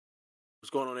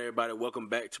going on, everybody? Welcome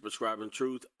back to Prescribing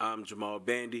Truth. I'm Jamal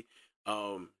Bandy.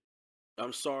 I'm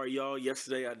sorry, y'all.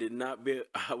 Yesterday, I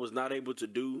was not able to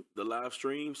do the live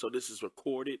stream, so this is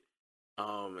recorded.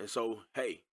 And so,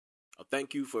 hey,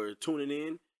 thank you for tuning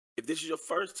in. If this is your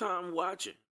first time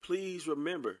watching, please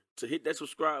remember to hit that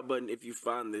subscribe button if you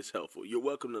find this helpful. You're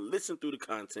welcome to listen through the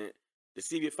content to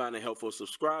see if you find it helpful.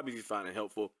 Subscribe if you find it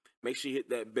helpful. Make sure you hit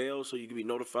that bell so you can be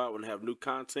notified when I have new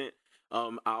content.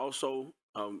 I also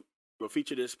will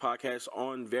feature this podcast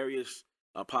on various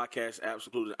podcast apps,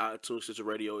 including iTunes, Stitcher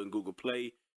Radio, and Google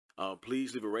Play.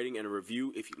 Please leave a rating and a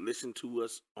review if you listen to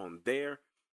us on there.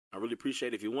 I really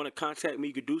appreciate it. If you want to contact me,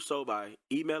 you can do so by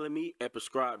emailing me at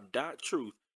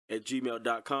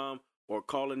prescribe.truth@gmail.com or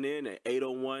calling in at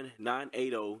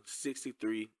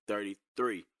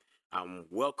 801-980-6333. I'm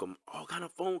welcome all kind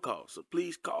of phone calls, so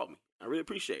please call me. I really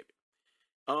appreciate it.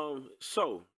 One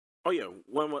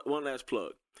last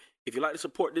plug. If you'd like to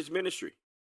support this ministry,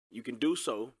 you can do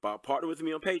so by partnering with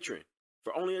me on Patreon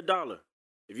for only $1.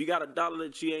 If you got $1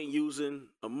 that you ain't using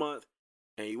a month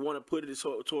and you want to put it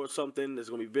towards something that's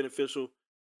going to be beneficial,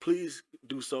 please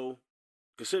do so.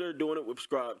 Consider doing it with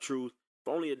Prescribed Truth.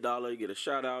 For only $1, you get a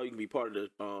shout out. You can be part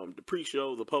of the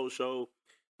pre-show, the post-show,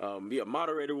 be a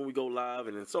moderator when we go live,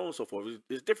 and then so on and so forth.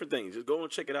 There's different things. Just go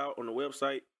and check it out on the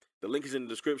website. The link is in the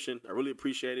description. I really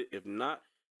appreciate it. If not,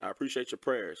 I appreciate your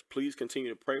prayers. Please continue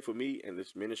to pray for me and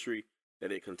this ministry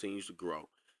that it continues to grow.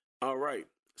 All right.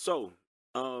 So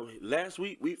last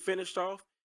week we finished off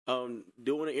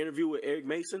doing an interview with Eric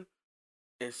Mason.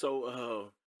 And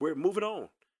so we're moving on.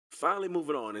 Finally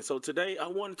moving on. And so today I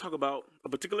want to talk about a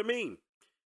particular meme.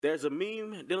 There's a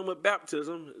meme dealing with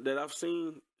baptism that I've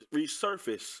seen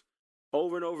resurface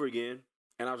over and over again.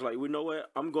 And I was like, you know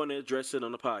what? I'm going to address it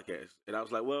on the podcast. And I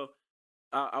was like, well,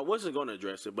 I wasn't going to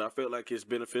address it, but I felt like it's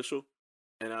beneficial.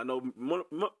 And I know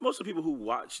most of the people who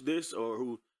watch this or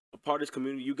who are part of this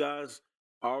community, you guys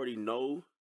already know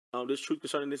this truth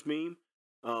concerning this meme.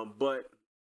 But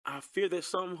I fear there's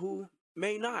some who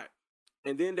may not.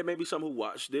 And then there may be some who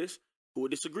watch this who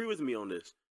would disagree with me on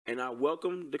this. And I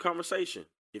welcome the conversation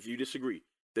if you disagree.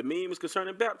 The meme is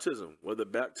concerning baptism, whether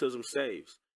baptism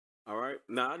saves. All right.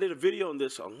 Now, I did a video on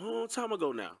this a long time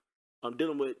ago now. I'm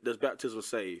dealing with, does baptism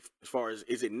save, as far as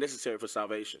is it necessary for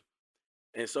salvation?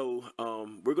 And so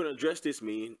we're going to address this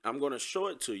meme. I'm going to show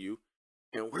it to you,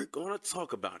 and we're going to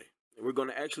talk about it. And we're going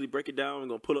to actually break it down. We're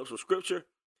going to pull up some scripture,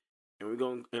 and we're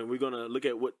going to look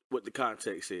at what the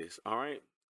context is. All right?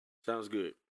 Sounds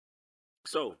good.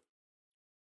 So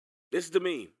this is the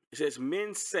meme. It says,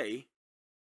 men say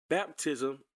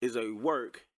baptism is a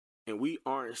work, and we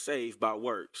aren't saved by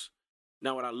works.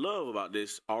 Now, what I love about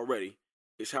this already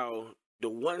is how the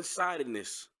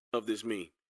one-sidedness of this meme.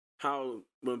 How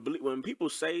when people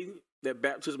say that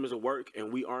baptism is a work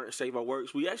and we aren't saved by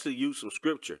works, we actually use some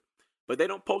scripture. But they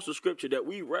don't post the scripture that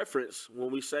we reference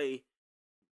when we say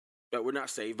that we're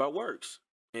not saved by works.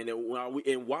 And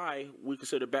why we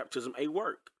consider baptism a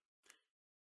work.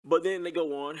 But then they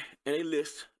go on and they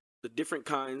list the different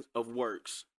kinds of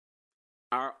works.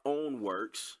 Our own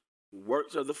works,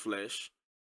 works of the flesh,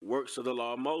 works of the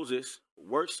law of Moses,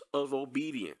 works of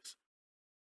obedience.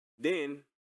 Then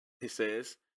it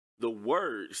says, the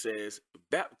word says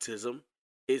baptism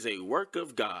is a work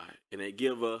of God, and they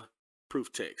give a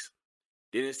proof text.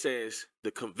 Then it says the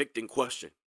convicting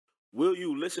question, will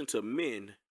you listen to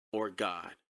men or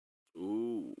God?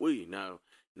 Ooh, now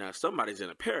somebody's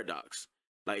in a paradox.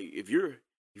 Like if you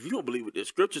don't believe what the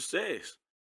scripture says,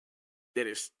 that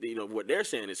it's, what they're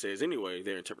saying it says anyway,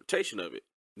 their interpretation of it,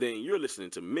 then you're listening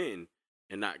to men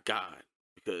and not God,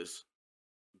 because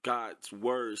God's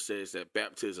word says that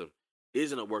baptism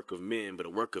isn't a work of men, but a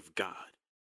work of God.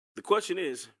 The question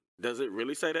is, does it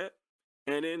really say that?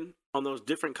 And then on those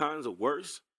different kinds of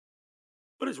works,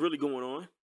 what is really going on?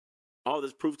 All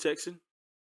this proof texting,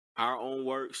 our own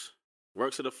works,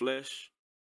 works of the flesh,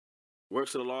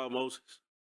 works of the law of Moses,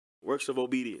 works of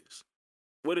obedience.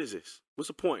 What is this? What's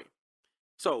the point?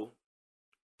 So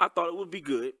I thought it would be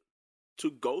good to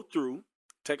go through,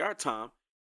 take our time,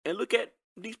 and look at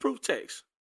these proof texts.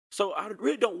 So I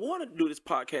really don't want to do this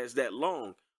podcast that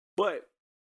long, but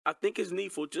I think it's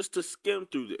needful just to skim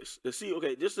through this, to see,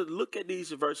 okay, just to look at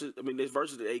these verses, these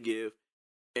verses that they give,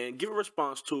 and give a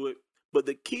response to it. But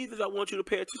the key that I want you to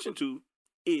pay attention to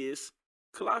is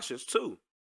Colossians 2,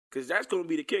 because that's going to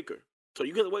be the kicker. So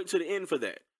you can wait to the end for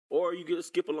that, or you can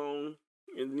skip along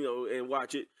and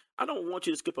watch it. I don't want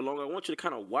you to skip along. I want you to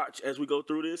kind of watch as we go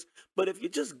through this. But if you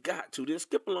just got to, then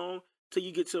skip along till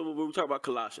you get to where we talk about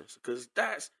Colossians, because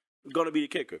that's going to be the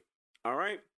kicker. All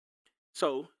right.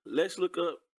 So let's look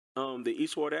up the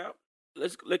eSword app.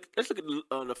 let's look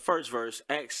at the first verse,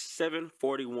 Acts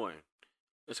 7:41.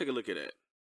 Let's take a look at that.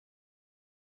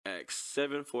 Acts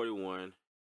 7:41.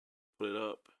 Put it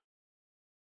up.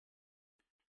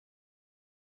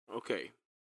 Okay.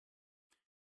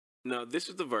 Now this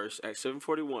is the verse, Acts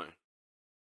 7:41.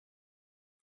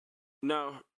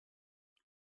 Now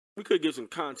we could give some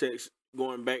context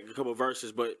going back a couple of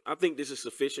verses, but I think this is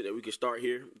sufficient that we can start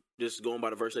here, just going by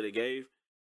the verse that they gave.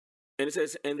 And it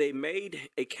says, and they made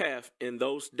a calf in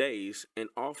those days and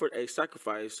offered a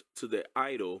sacrifice to the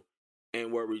idol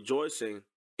and were rejoicing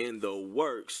in the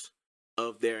works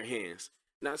of their hands.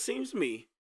 Now, it seems to me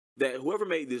that whoever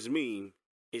made this meme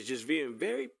is just being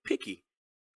very picky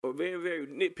or very, very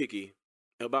nitpicky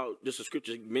about just the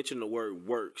scripture mentioning the word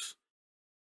works.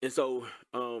 And so,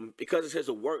 because it says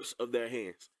the works of their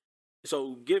hands.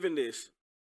 So, given this,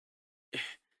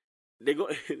 they go...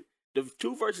 The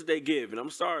two verses they give, and I'm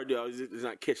sorry, dude, I was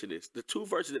not catching this. The two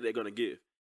verses that they're going to give,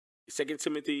 2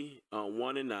 Timothy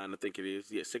 1 and 9, I think it is.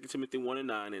 Yeah, 2 Timothy 1 and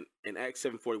 9 and Acts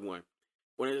 7:41.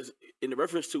 When it's in the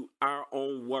reference to our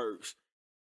own works,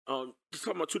 just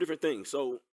talking about two different things.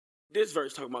 So this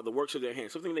verse talking about the works of their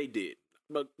hands, something they did.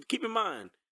 But keep in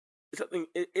mind,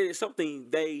 it is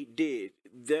something they did.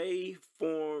 They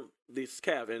formed this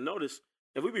calf. And notice,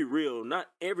 if we be real, not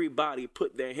everybody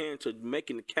put their hand to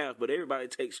making the calf, but everybody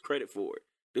takes credit for it.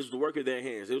 This was the work of their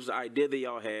hands. It was the idea they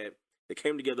all had. They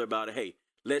came together about it. Hey,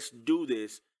 let's do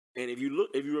this. And if you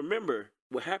remember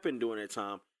what happened during that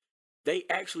time, they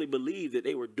actually believed that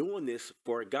they were doing this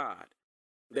for God.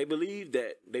 They believed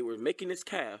that they were making this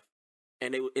calf,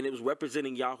 and it was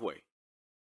representing Yahweh.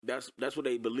 That's what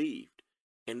they believed,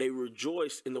 and they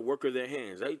rejoiced in the work of their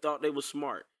hands. They thought they were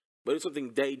smart. But it's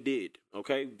something they did,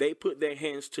 okay? They put their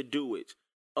hands to do it.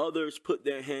 Others put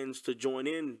their hands to join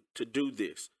in to do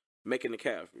this, making the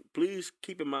calf. Please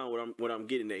keep in mind what I'm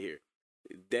getting at here.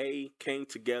 They came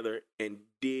together and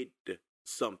did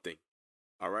something,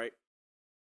 all right?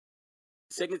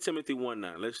 2 Timothy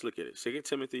 1:9. Let's look at it. 2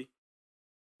 Timothy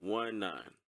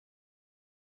 1:9.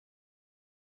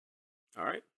 All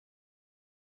right?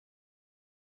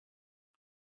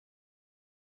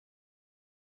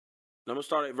 I'm gonna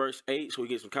start at verse 8 so we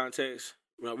get some context.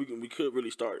 Well, we could really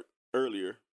start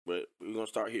earlier, but we're gonna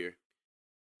start here.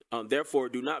 Therefore,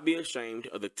 do not be ashamed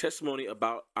of the testimony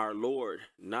about our Lord,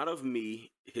 not of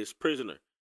me, his prisoner,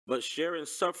 but share in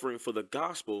suffering for the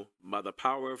gospel by the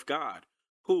power of God,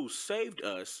 who saved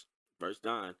us, verse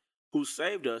 9, who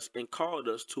saved us and called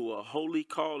us to a holy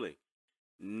calling,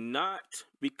 not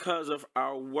because of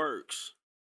our works,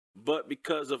 but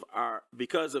because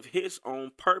of his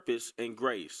own purpose and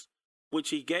grace, which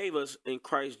he gave us in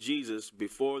Christ Jesus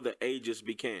before the ages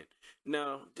began.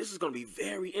 Now, this is going to be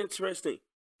very interesting.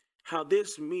 How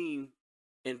this mean,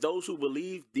 and those who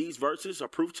believe these verses are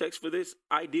proof text for this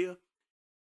idea,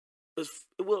 it's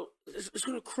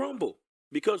going to crumble.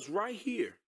 Because right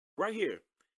here,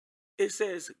 it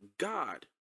says God.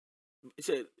 It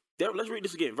said, let's read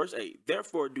this again, verse 8.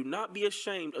 Therefore, do not be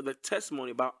ashamed of the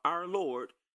testimony about our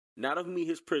Lord, not of me,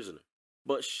 his prisoner,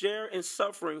 but share in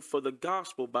suffering for the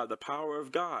gospel by the power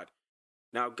of God.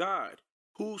 Now, God,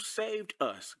 who saved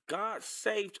us, God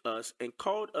saved us and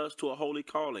called us to a holy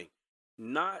calling,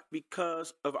 not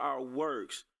because of our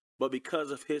works, but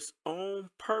because of his own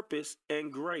purpose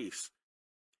and grace.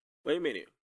 Wait a minute.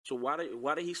 So why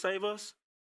did he save us?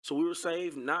 So we were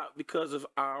saved not because of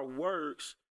our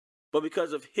works, but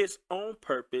because of his own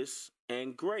purpose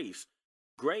and grace.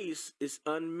 Grace is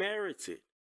unmerited.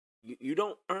 You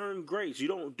don't earn grace. You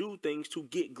don't do things to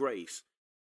get grace.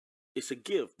 It's a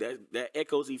gift. That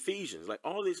echoes Ephesians. Like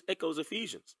all this echoes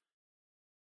Ephesians.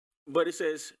 But it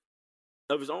says,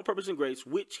 of his own purpose and grace,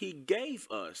 which he gave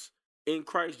us in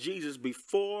Christ Jesus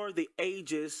before the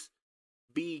ages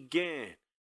began.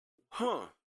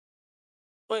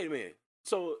 Wait a minute.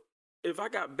 So if I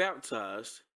got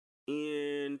baptized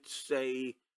in,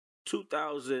 say,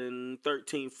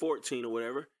 2013, 14 or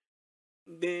whatever,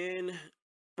 then,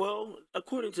 well,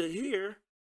 according to here,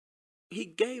 he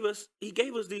gave us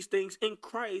these things in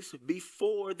Christ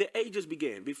before the ages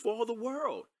began, before the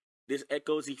world. This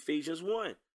echoes Ephesians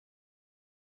 1.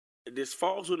 This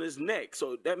falls on his neck.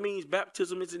 So that means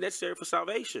baptism isn't necessary for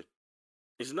salvation.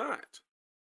 It's not.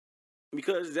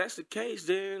 Because if that's the case,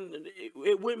 then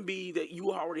it wouldn't be that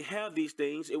you already have these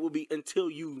things. It will be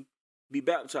until you be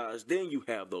baptized, then you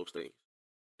have those things.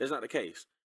 That's not the case.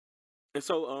 And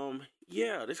so,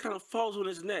 yeah, this kind of falls on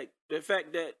his neck. The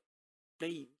fact that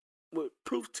they would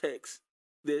proof text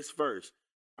this verse.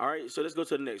 All right, so let's go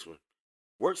to the next one.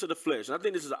 Works of the flesh. And I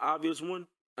think this is an obvious one.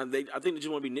 And I think they just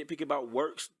want to be nitpicky about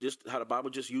works, just how the Bible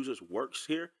just uses works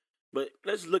here. But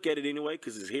let's look at it anyway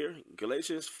because it's here.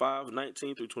 Galatians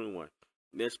 5:19 through 21.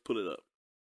 Let's pull it up.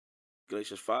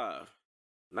 Galatians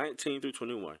 5:19 through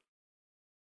 21.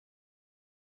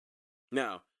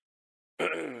 Now,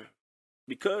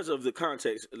 because of the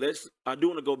context, I do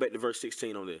want to go back to verse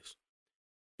 16 on this.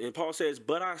 And Paul says,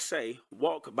 "But I say,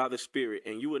 walk by the Spirit,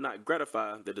 and you will not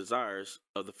gratify the desires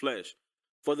of the flesh.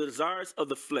 For the desires of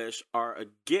the flesh are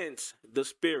against the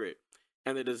Spirit,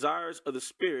 and the desires of the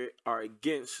Spirit are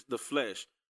against the flesh.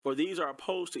 For these are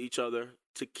opposed to each other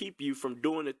to keep you from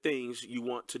doing the things you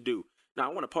want to do." Now,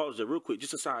 I want to pause there real quick.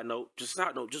 Just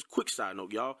quick side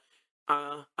note, y'all.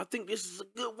 I think this is a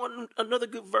good one, another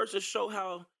good verse to show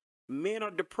how men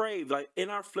are depraved. Like in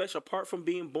our flesh, apart from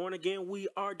being born again, we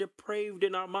are depraved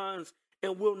in our minds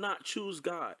and will not choose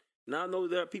God. Now I know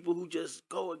there are people who just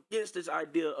go against this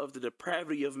idea of the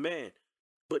depravity of man,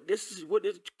 but this is what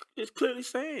it's clearly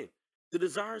saying. The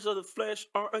desires of the flesh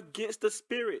are against the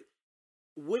Spirit.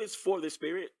 What is for the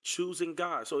Spirit? Choosing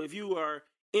God. So if you are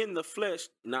in the flesh,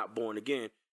 not born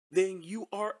again, then you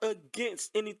are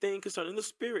against anything concerning the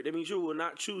Spirit. That means you will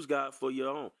not choose God for your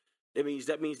own. That means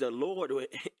the Lord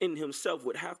in himself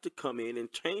would have to come in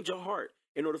and change your heart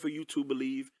in order for you to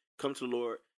believe, come to the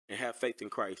Lord, and have faith in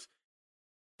Christ.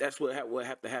 That's what will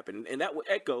have to happen. And that would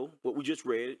echo what we just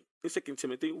read in 2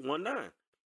 Timothy 1:9.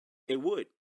 It would,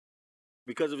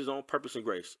 because of his own purpose and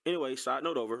grace. Anyway, side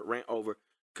note over, rant over.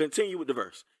 Continue with the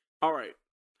verse. All right.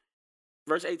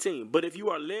 Verse 18. "But if you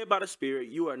are led by the Spirit,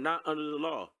 you are not under the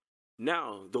law.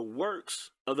 Now, the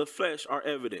works of the flesh are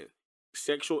evident: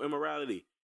 sexual immorality,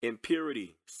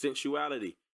 impurity,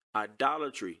 sensuality,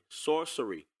 idolatry,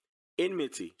 sorcery,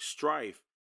 enmity, strife,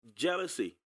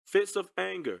 jealousy, fits of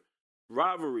anger,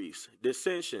 rivalries,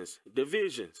 dissensions,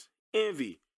 divisions,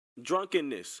 envy,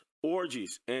 drunkenness,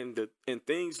 orgies, and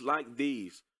things like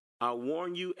these. I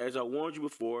warn you, as I warned you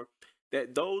before,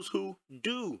 that those who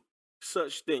do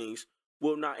such things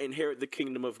will not inherit the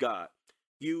kingdom of God."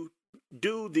 You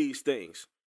do these things.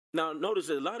 Now, notice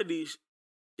that a lot of these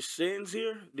sins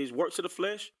here, these works of the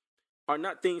flesh, are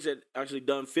not things that are actually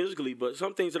done physically, but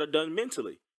some things that are done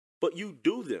mentally. But you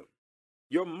do them.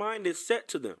 Your mind is set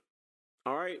to them.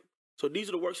 All right? So these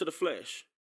are the works of the flesh.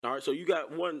 All right? So you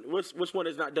got one. Which one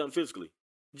is not done physically?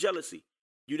 Jealousy.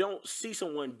 You don't see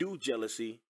someone do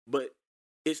jealousy, but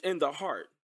it's in the heart.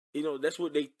 You know, that's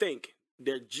what they think.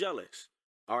 They're jealous.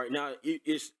 All right? Now,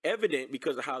 it's evident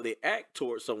because of how they act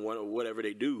towards someone or whatever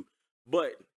they do.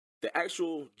 But the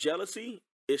actual jealousy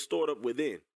is stored up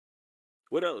within.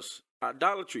 What else?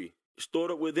 Idolatry is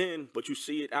stored up within, but you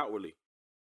see it outwardly.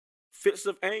 Fits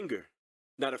of anger.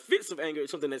 Now, the fits of anger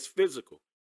is something that's physical,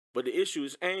 but the issue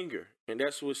is anger, and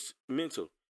that's what's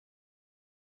mental.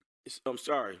 I'm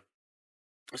sorry.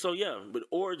 So, yeah, but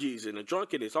orgies and the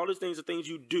drunkenness, all these things are things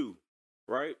you do,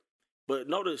 right? But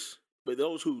notice, but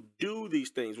those who do these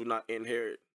things will not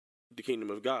inherit the kingdom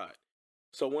of God.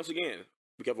 So, once again,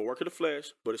 we have a work of the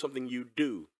flesh, but it's something you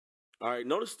do. All right,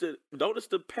 notice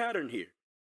the pattern here.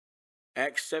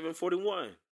 Acts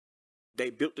 7:41. They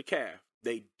built the calf.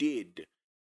 They did.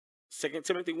 2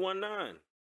 Timothy 1:9.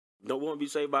 No one be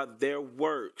saved by their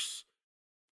works.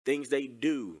 Things they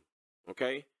do.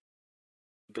 Okay?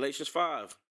 Galatians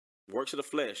 5. Works of the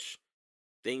flesh.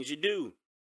 Things you do.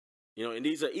 You know, and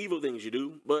these are evil things you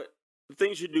do, but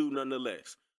things you do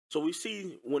nonetheless. So we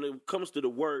see when it comes to the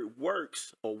word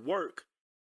works or work,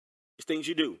 it's things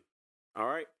you do. All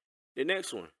right? The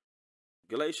next one.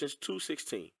 Galatians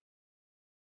 2:16.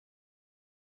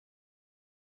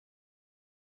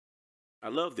 I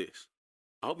love this.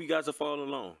 I hope you guys are following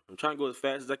along. I'm trying to go as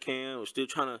fast as I can. I'm still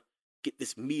trying to get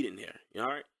this meat in there. All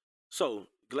right? So,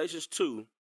 Galatians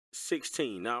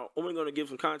 2:16. Now, I'm only going to give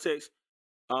some context.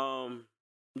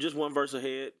 Just one verse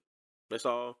ahead. That's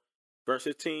all. Verse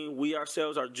 15. "We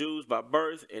ourselves are Jews by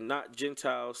birth and not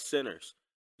Gentile sinners.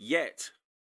 Yet,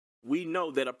 we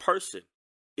know that a person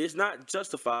is not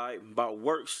justified by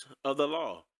works of the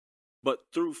law,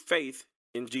 but through faith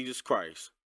in Jesus Christ.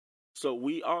 So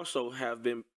we also have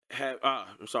believed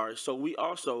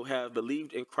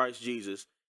in Christ Jesus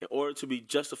in order to be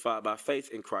justified by faith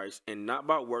in Christ and not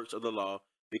by works of the law,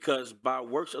 because by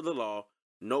works of the law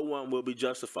no one will be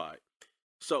justified."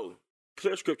 So,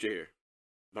 clear scripture here.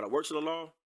 By the works of the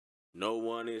law, no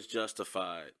one is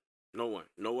justified. No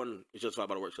one is justified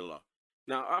by the works of the law.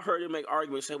 Now, I heard him make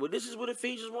arguments saying, well, this is what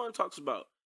Ephesians 1 talks about.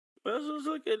 Well, let's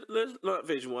look at, not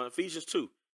Ephesians 1, Ephesians 2.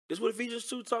 This is what Ephesians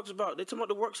 2 talks about. They talk about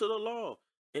the works of the law.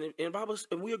 And Bible,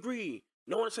 and we agree.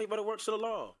 No one is saved by the works of the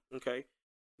law. Okay?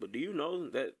 But do you know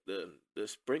that the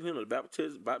sprinkling of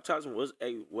the baptism was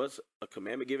a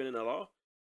commandment given in the law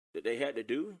that they had to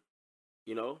do?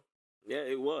 You know? Yeah,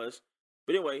 it was.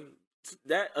 But anyway,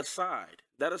 that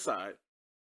aside,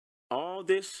 all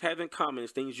this have in common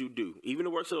is things you do. Even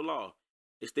the works of the law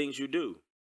is things you do.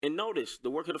 And notice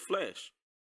the work of the flesh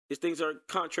is things that are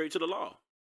contrary to the law.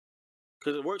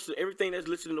 Because it works, everything that's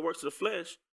listed in the works of the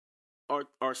flesh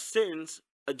are sins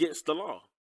against the law.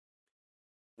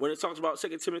 When it talks about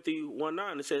 2 Timothy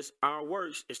 1:9, it says our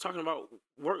works, it's talking about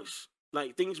works,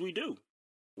 like things we do.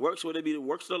 Works, whether it be the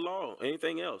works of the law or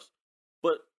anything else.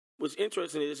 But what's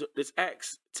interesting is this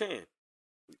Acts 10.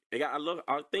 I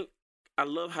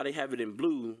love how they have it in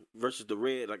blue versus the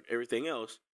red, like everything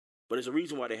else. But there's a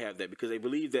reason why they have that, because they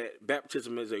believe that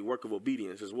baptism is a work of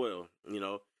obedience as well, you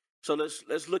know. So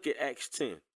let's look at Acts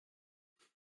 10.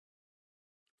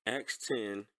 Acts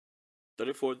 10,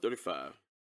 34 to 35.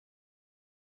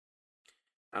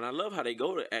 And I love how they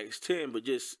go to Acts 10, but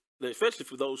just, especially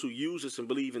for those who use this and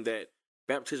believe in that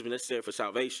baptism is necessary for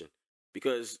salvation.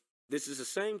 Because this is the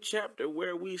same chapter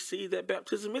where we see that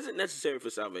baptism isn't necessary for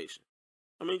salvation.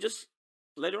 I mean, just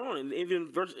later on,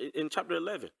 even in chapter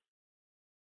 11.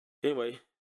 Anyway,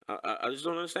 I just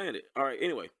don't understand it. All right,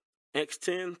 anyway, Acts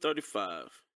 10, 35,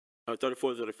 or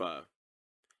 34 to 35.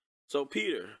 So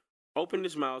Peter opened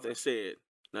his mouth and said,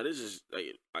 now this is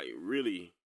like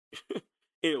really,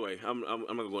 anyway, I'm not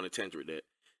going to go on a tangent with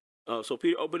that. So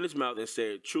Peter opened his mouth and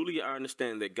said, truly I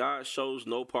understand that God shows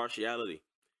no partiality,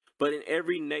 but in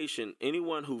every nation,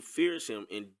 anyone who fears him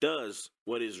and does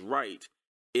what is right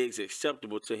is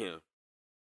acceptable to him.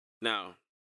 Now,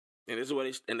 and that's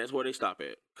where they stop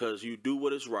at, because you do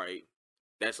what is right,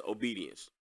 that's obedience.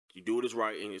 You do what is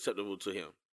right and acceptable to him.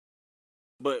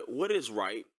 But what is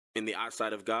right in the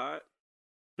eyesight of God?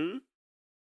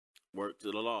 Work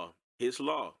to the law, his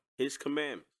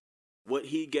commandments. What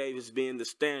he gave as being the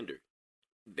standard.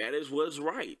 That is what's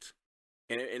right.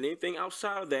 And anything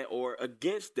outside of that or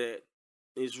against that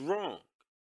is wrong.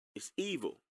 It's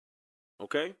evil.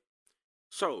 Okay?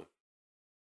 So,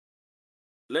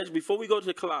 before we go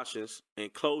to Colossians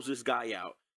and close this guy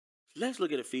out, let's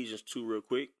look at Ephesians 2 real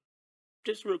quick.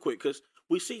 Just real quick, because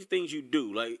we see things you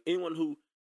do. Like anyone who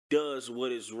does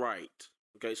what is right.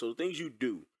 Okay, so things you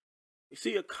do. You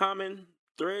see a common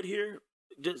thread here?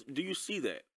 Do you see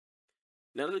that?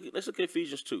 Now let's look at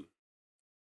Ephesians 2.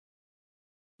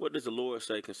 What does the Lord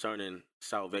say concerning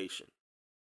salvation?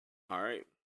 All right.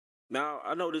 Now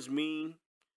I know this mean,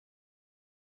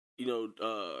 it's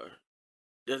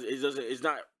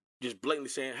not just blatantly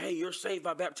saying, hey, you're saved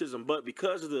by baptism, but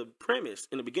because of the premise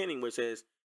in the beginning where it says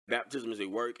baptism is a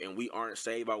work and we aren't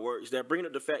saved by works, they're bringing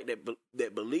up the fact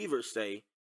that believers say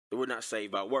that we're not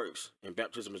saved by works and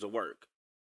baptism is a work.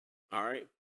 All right.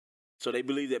 So they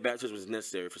believe that baptism is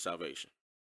necessary for salvation.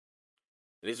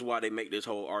 And this is why they make this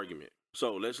whole argument.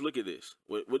 So let's look at this.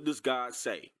 What does God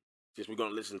say? Since we're going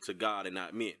to listen to God and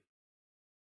not men.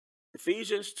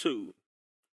 Ephesians 2.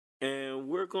 And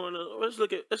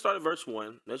let's start at verse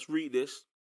 1. Let's read this.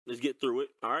 Let's get through it.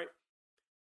 All right.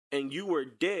 And you were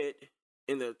dead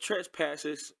in the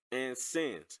trespasses and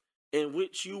sins in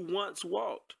which you once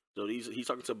walked. So he's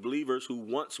talking to believers who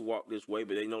once walked this way,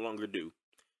 but they no longer do.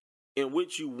 In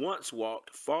which you once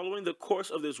walked, following the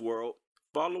course of this world,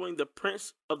 following the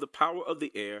prince of the power of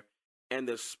the air, and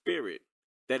the spirit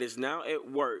that is now at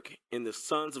work in the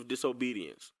sons of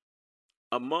disobedience,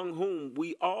 among whom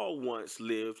we all once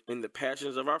lived in the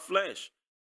passions of our flesh,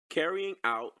 carrying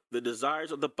out the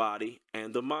desires of the body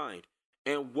and the mind,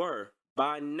 and were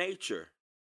by nature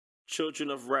children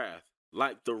of wrath,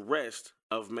 like the rest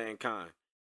of mankind.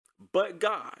 But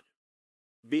God,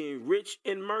 being rich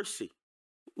in mercy,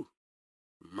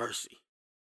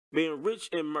 being rich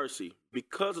in mercy,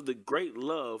 because of the great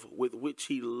love with which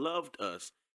he loved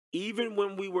us, even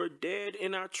when we were dead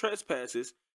in our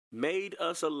trespasses, made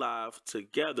us alive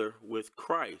together with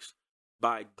Christ.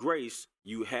 By grace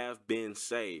you have been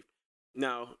saved.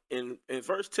 Now, in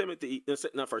 2 Timothy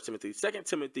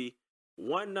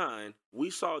 1:9, we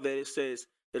saw that it says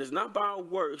that it's not by our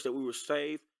works that we were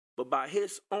saved, but by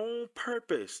his own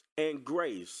purpose and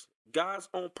grace. God's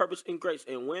own purpose and grace.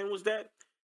 And when was that?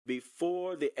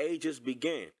 Before the ages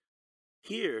began.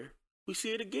 Here, we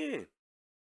see it again.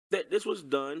 That this was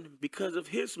done because of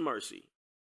his mercy. It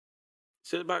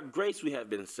says, by grace we have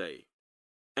been saved,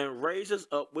 and raised us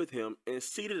up with him, and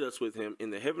seated us with him in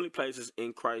the heavenly places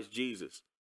in Christ Jesus,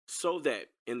 so that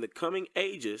in the coming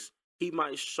ages he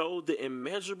might show the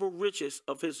immeasurable riches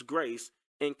of his grace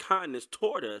and kindness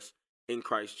toward us in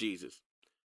Christ Jesus.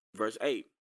 Verse 8,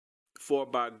 for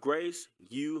by grace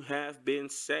you have been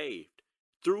saved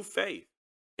through faith,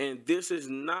 and this is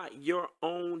not your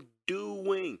own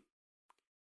doing.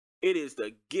 It is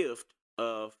the gift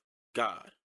of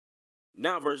God.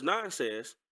 Now, verse 9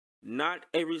 says, not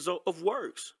a result of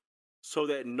works, so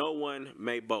that no one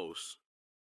may boast.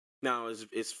 Now,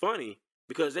 it's funny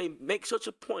because they make such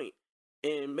a point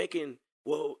in making,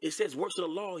 well, it says works of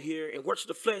the law here and works of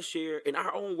the flesh here and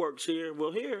our own works here.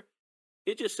 Well, here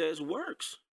it just says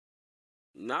works,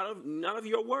 not of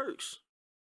your works,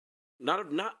 not.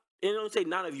 It don't say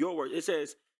not of your works. It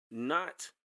says not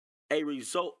a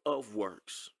result of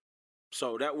works.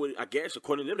 So that would, I guess,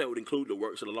 according to them, that would include the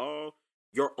works of the law,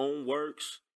 your own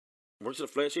works, works of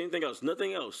the flesh, anything else,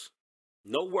 nothing else,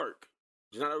 no work.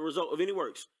 It's not a result of any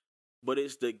works, but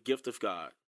it's the gift of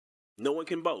God. No one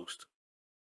can boast.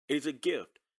 It is a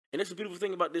gift. And that's the beautiful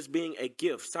thing about this being a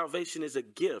gift. Salvation is a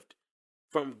gift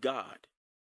from God,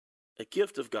 a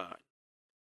gift of God.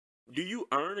 Do you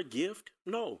earn a gift?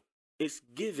 No, it's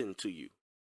given to you.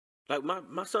 Like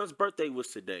my son's birthday was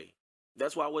today.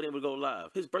 That's why I wasn't able to go live.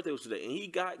 His birthday was today, and he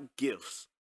got gifts.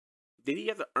 Did he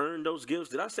have to earn those gifts?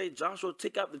 Did I say, Joshua,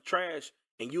 take out the trash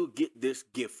and you'll get this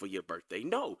gift for your birthday?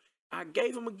 No, I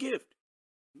gave him a gift.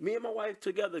 Me and my wife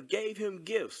together gave him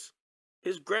gifts.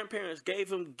 His grandparents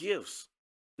gave him gifts.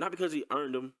 Not because he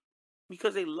earned them,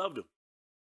 because they loved him.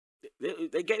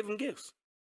 They gave him gifts.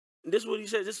 And this is what he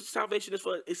says. This is salvation is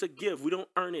for, it's a gift. We don't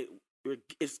earn it.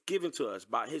 It's given to us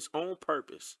by his own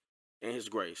purpose and his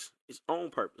grace. His own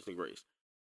purpose and grace.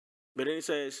 But then he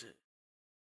says,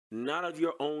 not of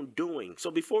your own doing. So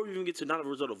before we even get to not a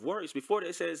result of works, before that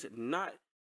it says not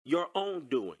your own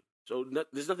doing. So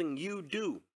there's nothing you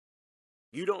do.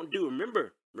 You don't do.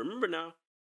 Remember now,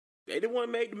 they the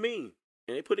one made the mean.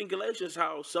 And they put in Galatians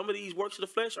how some of these works of the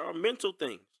flesh are mental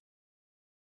things.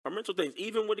 Are mental things.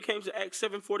 Even when it came to Acts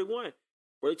 7:41, where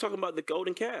they're talking about the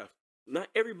golden calf. Not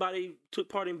everybody took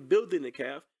part in building the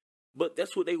calf, but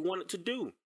that's what they wanted to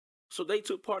do. So they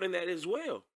took part in that as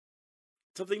well.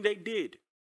 Something they did.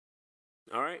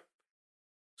 All right.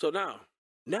 So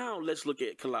now let's look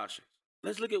at Colossians.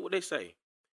 Let's look at what they say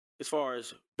as far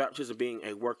as baptism being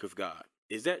a work of God.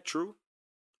 Is that true?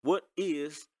 What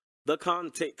is the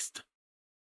context?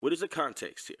 What is the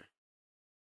context here?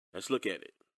 Let's look at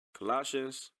it.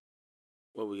 Colossians,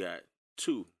 what we got?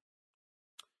 2,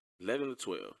 11 to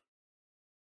 12.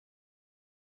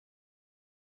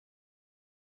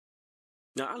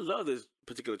 Now, I love this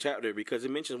particular chapter because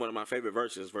it mentions one of my favorite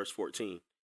verses, verse 14.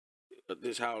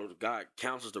 This is how God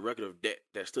cancels the record of debt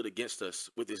that stood against us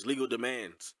with his legal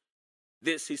demands.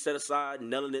 This he set aside,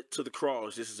 nailing it to the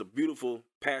cross. This is a beautiful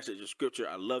passage of scripture.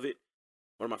 I love it.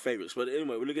 One of my favorites. But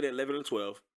anyway, we're looking at 11 and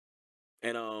 12.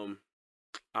 And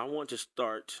I want to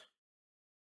start,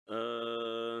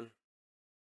 let's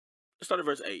start at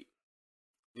verse 8.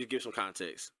 Just give some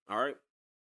context. All right.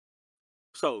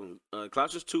 So,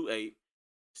 Colossians 2:8.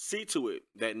 See to it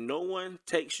that no one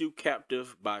takes you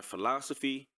captive by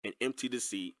philosophy and empty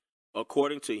deceit,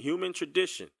 according to human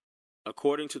tradition,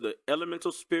 according to the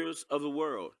elemental spirits of the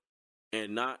world,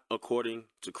 and not according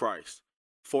to Christ.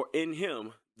 For in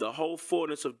him the whole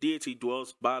fullness of deity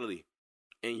dwells bodily,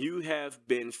 and you have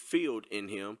been filled in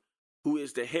him, who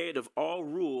is the head of all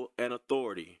rule and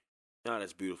authority. Now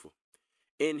that's beautiful.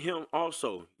 In him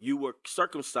also you were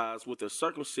circumcised with a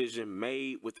circumcision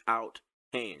made without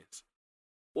hands.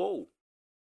 Whoa.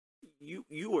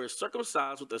 You were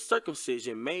circumcised with a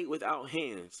circumcision made without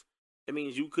hands. That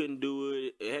means you couldn't do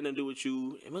it. It had nothing to do with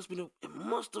you. It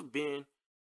must have been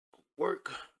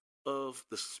work of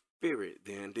the Spirit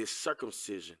then, this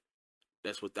circumcision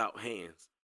that's without hands.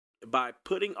 By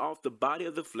putting off the body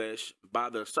of the flesh by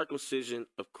the circumcision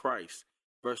of Christ.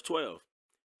 Verse 12.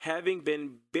 Having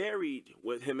been buried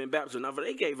with him in baptism. Now,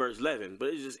 they gave verse 11, but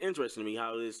it's just interesting to me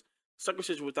how this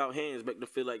circumcision without hands make them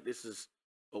feel like this is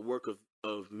a work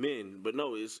of men. But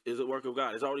no, it's a work of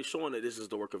God. It's already showing that this is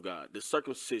the work of God. The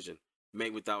circumcision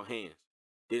made without hands.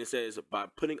 Then it says, by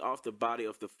putting off the body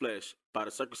of the flesh by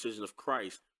the circumcision of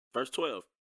Christ. Verse 12.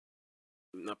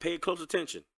 Now pay close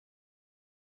attention.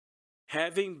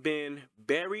 Having been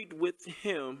buried with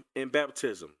him in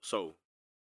baptism. So,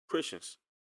 Christians,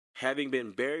 having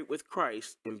been buried with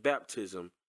Christ in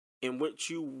baptism, in which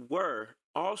you were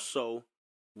also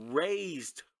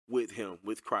raised with him,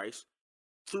 with Christ,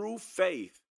 through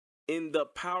faith in the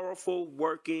powerful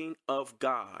working of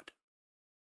God.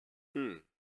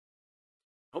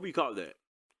 Hope you caught that.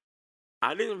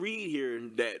 I didn't read here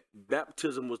that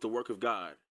baptism was the work of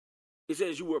God. It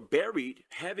says you were buried,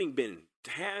 having been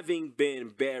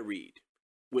buried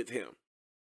with him.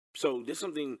 So this is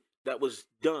something that was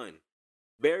done,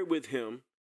 buried with him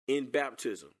in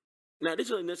baptism. Now this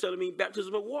doesn't necessarily mean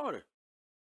baptism of water,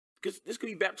 because this could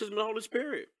be baptism of the Holy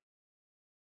Spirit.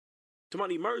 Talking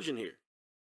about immersion here.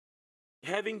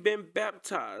 Having been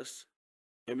baptized,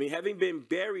 having been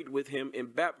buried with him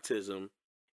in baptism,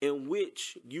 in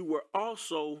which you were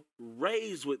also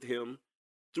raised with him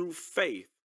through faith.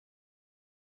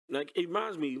 Like, it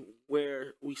reminds me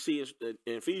where we see in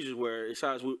Ephesians where it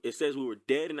says we were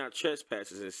dead in our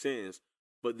trespasses and sins,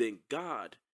 but then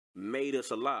God made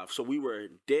us alive. So we were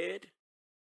dead,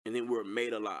 and then we were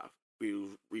made alive.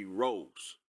 We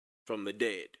rose from the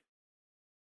dead.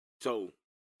 So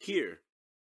here,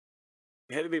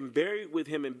 having been buried with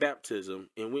him in baptism,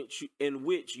 in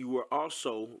which you were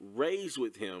also raised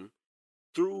with him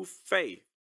through faith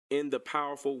in the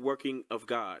powerful working of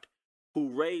God, who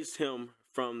raised him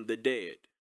from the dead.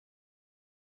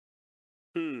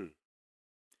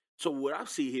 So what I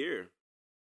see here,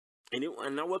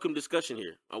 and I welcome discussion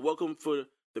here. I welcome for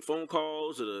the phone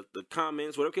calls or the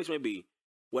comments, whatever case may be.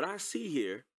 What I see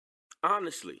here,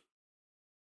 honestly,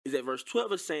 is that verse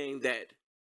 12 is saying that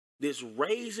this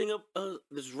raising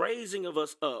of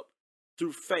us up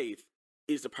through faith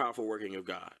is the powerful working of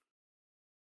God,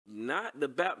 not the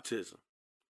baptism,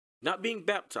 not being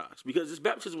baptized, because this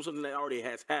baptism was something that already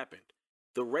has happened.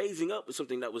 The raising up is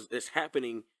something that's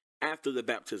happening after the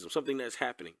baptism, something that's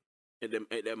happening at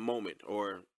that moment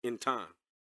or in time.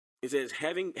 It says,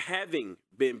 having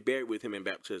been buried with him in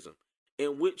baptism,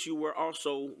 in which you were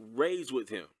also raised with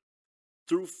him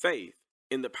through faith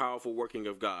in the powerful working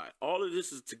of God. All of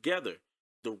this is together.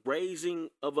 The raising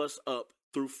of us up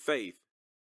through faith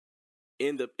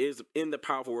in the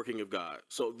powerful working of God.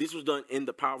 So this was done in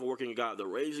the powerful working of God. The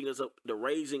raising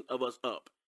of us up.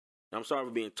 I'm sorry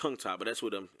for being tongue tied, but that's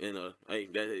what hey,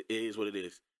 that is what it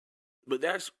is. But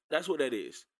that's what that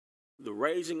is. The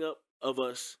raising up of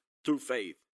us through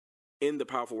faith in the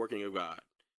powerful working of God.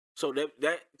 So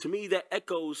that to me, that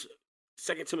echoes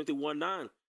 2 Timothy 1:9,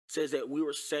 says that we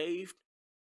were saved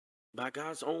by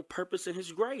God's own purpose and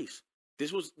his grace.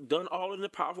 This was done all in the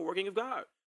powerful working of God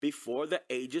before the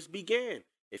ages began.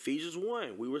 Ephesians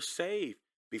 1, we were saved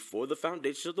before the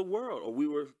foundations of the world.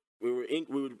 Or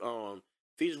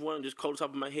Ephesians 1, just cold top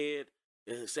of my head,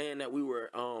 and saying that we were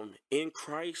in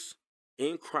Christ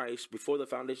before the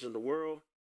foundation of the world.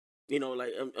 You know,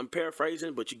 like I'm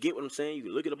paraphrasing, but you get what I'm saying. You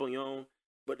can look it up on your own.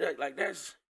 But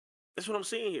that's what I'm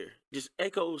seeing here. Just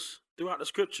echoes throughout the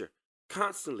scripture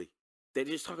constantly. They're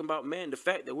just talking about, man, the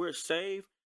fact that we're saved,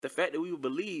 the fact that we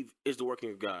believe is the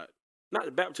working of God. Not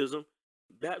the baptism.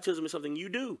 Baptism is something you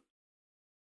do.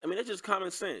 I mean, that's just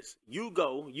common sense. You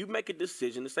go, you make a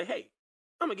decision to say, hey,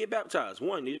 I'm going to get baptized.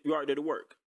 One, you already did the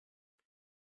work.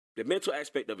 The mental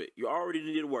aspect of it, you already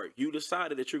did the work. You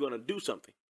decided that you're going to do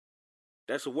something.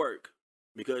 That's a work.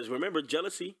 Because remember,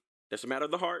 jealousy, that's a matter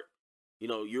of the heart. You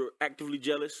know, you're actively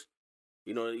jealous.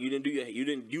 You know, you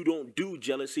don't do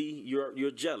jealousy.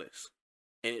 You're jealous.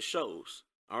 And it shows.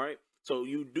 All right. So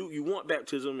you want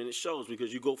baptism, and it shows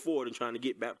because you go forward and trying to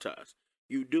get baptized.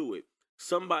 You do it.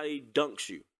 Somebody dunks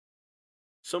you.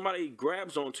 Somebody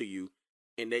grabs onto you,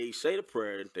 and they say the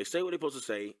prayer. They say what they're supposed to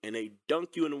say, and they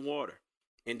dunk you in the water.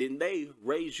 And then they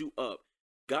raise you up.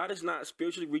 God is not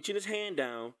spiritually reaching his hand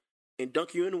down and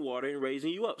dunk you in the water and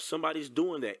raising you up. Somebody's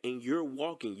doing that, and you're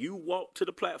walking. You walk to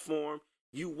the platform.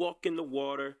 You walk in the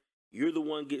water. You're the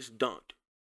one gets dunked.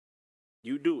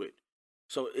 You do it.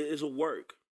 So it is a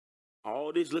work.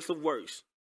 All this list of works,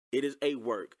 it is a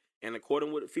work. And according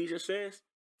to what Ephesians says,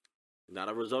 not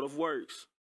a result of works.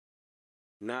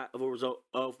 Not of a result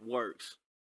of works.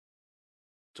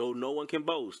 So no one can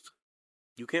boast.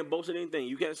 You can't boast in anything.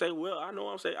 You can't say, well, I know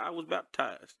I'm saying I was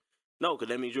baptized. No, because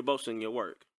that means you're boasting in your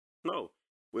work. No,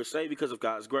 we're saved because of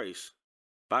God's grace.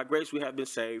 By grace, we have been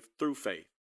saved through faith.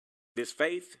 This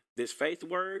faith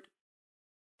word,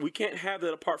 we can't have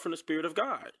that apart from the Spirit of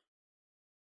God.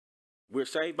 We're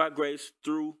saved by grace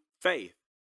through faith.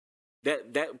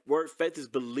 That word faith is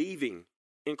believing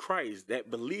in Christ. That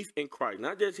belief in Christ.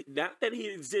 Not that he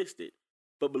existed,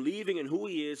 but believing in who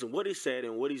he is and what he said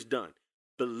and what he's done.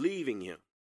 Believing him.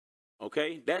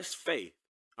 Okay? That's faith.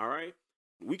 All right?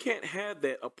 We can't have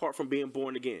that apart from being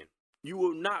born again. You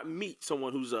will not meet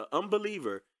someone who's an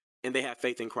unbeliever and they have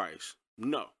faith in Christ.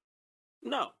 No.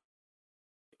 No.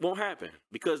 It won't happen.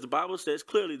 Because the Bible says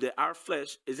clearly that our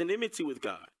flesh is in enmity with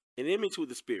God. An image with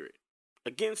the Spirit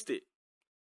against it.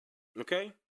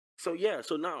 Okay? So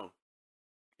now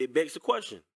it begs the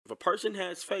question. If a person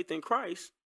has faith in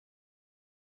Christ,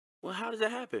 well, how does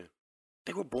that happen?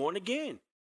 They were born again.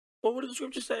 Well, what does the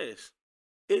scripture says?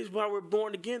 It is while we're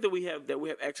born again that we have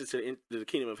access to the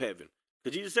kingdom of heaven.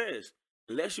 Because Jesus says,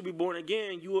 unless you be born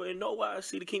again, you will in no wise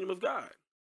see the kingdom of God.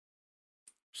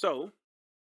 So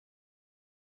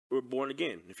we're born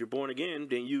again. If you're born again,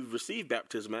 then you've received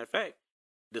baptism. Matter of fact,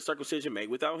 the circumcision made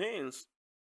without hands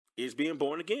is being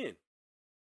born again.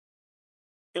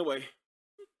 Anyway,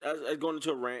 as going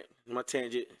into a rant, my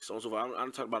tangent, so on and so forth.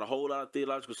 I'm talking about a whole lot of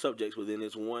theological subjects within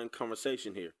this one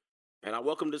conversation here. And I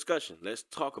welcome discussion. Let's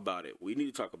talk about it. We need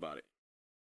to talk about it.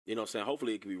 You know what I'm saying?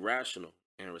 Hopefully it can be rational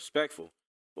and respectful.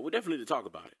 But we definitely need to talk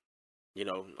about it. You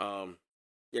know,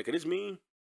 yeah, cause this meme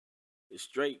is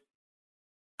straight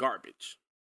garbage.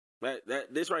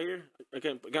 This right here,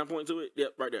 can I point to it?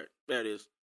 Yep, right there. There it is.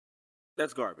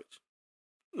 That's garbage.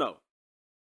 No.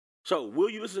 So will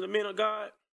you listen to men of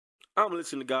God? I'm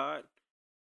listening to God,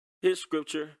 His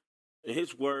scripture, and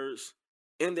His words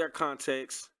in their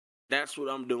context. That's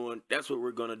what I'm doing. That's what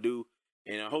we're gonna do.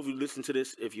 And I hope you listen to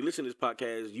this. If you listen to this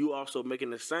podcast, you also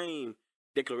making the same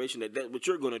declaration that that's what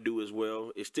you're gonna do as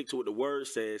well. Is stick to what the word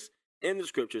says in the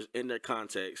scriptures, in their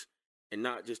context, and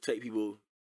not just take people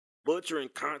butchering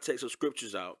context of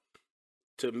scriptures out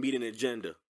to meet an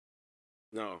agenda.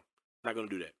 No, not gonna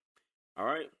do that. All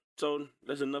right. So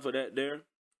that's enough of that there.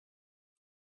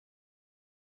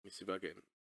 Let me see if I can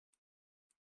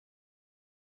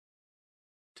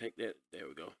take that. There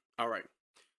we go. All right.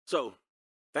 So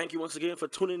thank you once again for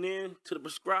tuning in to the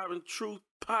Prescribing Truth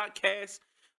podcast.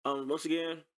 Once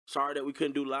again, sorry that we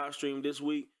couldn't do live stream this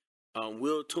week.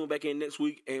 We'll tune back in next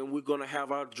week, and we're gonna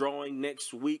have our drawing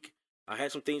next week. I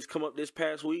had some things come up this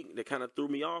past week that kind of threw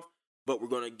me off, but we're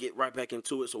gonna get right back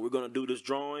into it. So we're gonna do this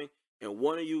drawing, and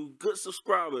one of you good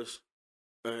subscribers,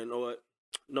 and you know what?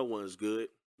 No one's good.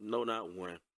 No, not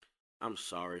one. I'm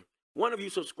sorry. One of you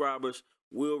subscribers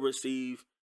will receive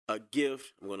a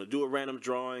gift. I'm going to do a random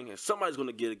drawing, and somebody's going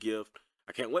to get a gift.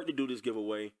 I can't wait to do this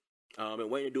giveaway. I've been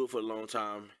waiting to do it for a long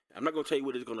time. I'm not going to tell you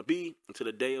what it's going to be until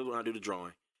the day when I do the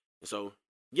drawing. And so,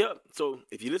 yep. So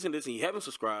if you listen to this and you haven't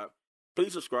subscribed,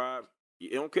 please subscribe.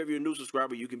 I don't care if you're a new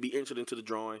subscriber. You can be entered into the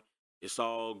drawing. It's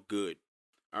all good.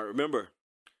 All right, remember,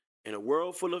 in a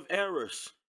world full of errors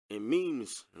and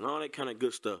memes and all that kind of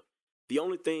good stuff, the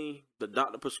only thing the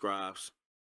doctor prescribes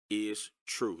is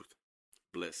truth.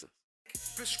 Blessings.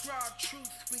 Prescribe truth,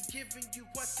 we giving you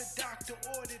what the doctor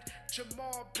ordered.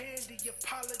 Jamal Bandy,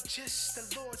 apologist,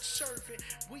 the Lord's servant.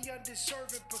 We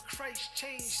undeserving, but Christ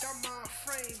changed our mind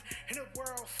frame. In a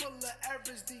world full of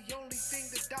errors, the only thing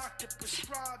the doctor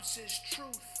prescribes is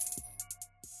truth.